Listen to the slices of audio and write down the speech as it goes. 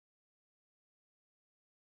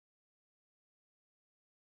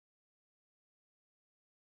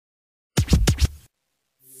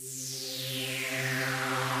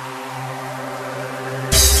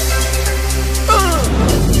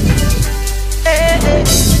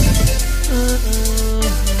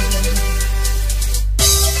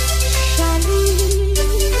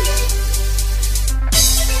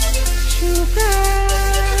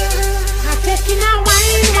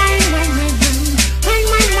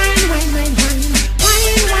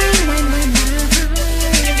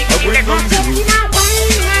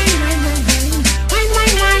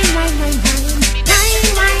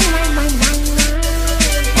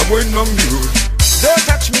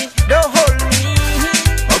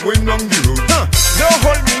I'm going down the road. Don't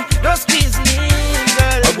hold me, don't squeeze me,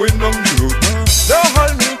 girl. I'm going down the road. Don't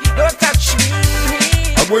hold me, don't touch me.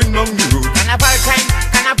 I'm going down the road. Carnival time,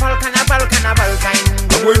 carnival, carnival, carnival time.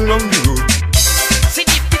 I'm going down the road. See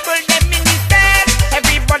the people them in the bed.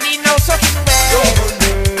 Everybody knows something well. Don't hold me,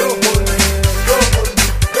 don't hold me, don't hold me,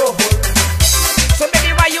 don't hold me. So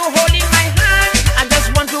baby, why you holding my hand? I just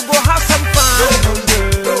want to go have some fun. Don't hold me,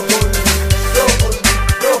 don't hold me, don't hold me,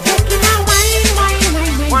 don't hold me.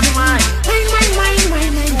 One wine, two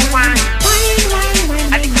wine.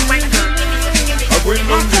 I think you wine. I'm going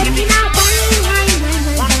down the road.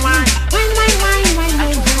 One wine, two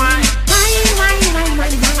wine.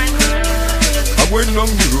 I'm going down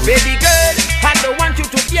the road. Baby girl, I don't want you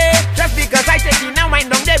to play just because I take you now wine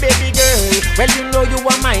down there, baby girl. Well, you know you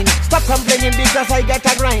are mine. Stop complaining because I get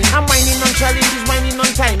a grind. I'm whining on challenges, whining on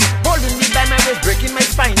time. Holding me by my waist, breaking my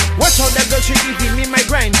spine. Watch how that girl, she giving me my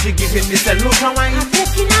grind. She giving me solution wine. I'm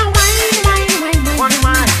taking a wine. One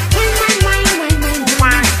wine, two wine. I think you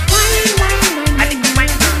wine.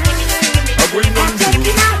 I'm going down the road.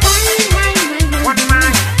 One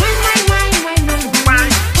wine, two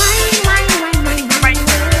wine.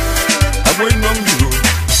 I'm going down the road.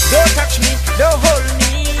 Don't touch me, don't hold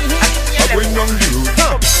me. I'm going down the road.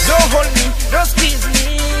 Don't hold me, don't squeeze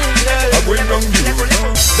me, girl. I'm going down the road.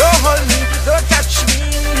 Don't hold me, don't touch me.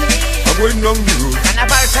 I'm going down the road.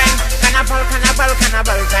 Carnival time, carnival, carnival,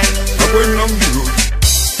 carnival time. I'm going down the road.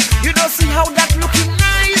 You don't see how that looking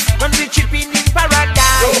nice when we chipping in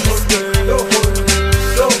paradise. Don't hold me, don't hold me,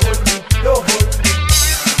 don't hold me, don't hold me.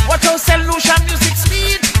 Watch how solution music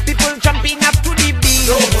speed. People jumping up to the beat.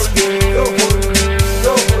 Don't hold me, don't hold me,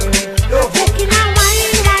 don't hold me, don't hold me.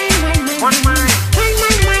 One wine, two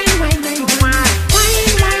wine.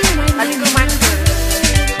 A little wine,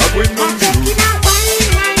 I'm going down the road.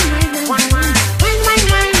 one wine, two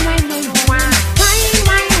wine.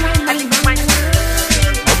 A little wine.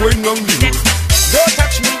 I'm going down the road. Don't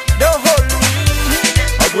touch me, don't hold me.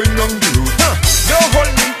 I'm going down the road. Don't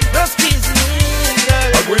hold me, don't squeeze me,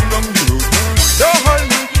 girl. I'm going down the road. Don't hold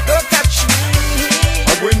me, don't touch me.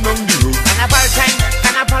 I'm going down the road. Carnival time,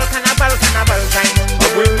 carnival, carnival, carnival time.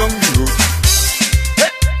 I'm going down the road.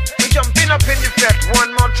 Hey, we jumping up in the fete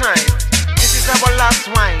one more time. This is our last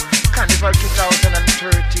wine, Carnival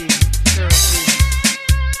 2013.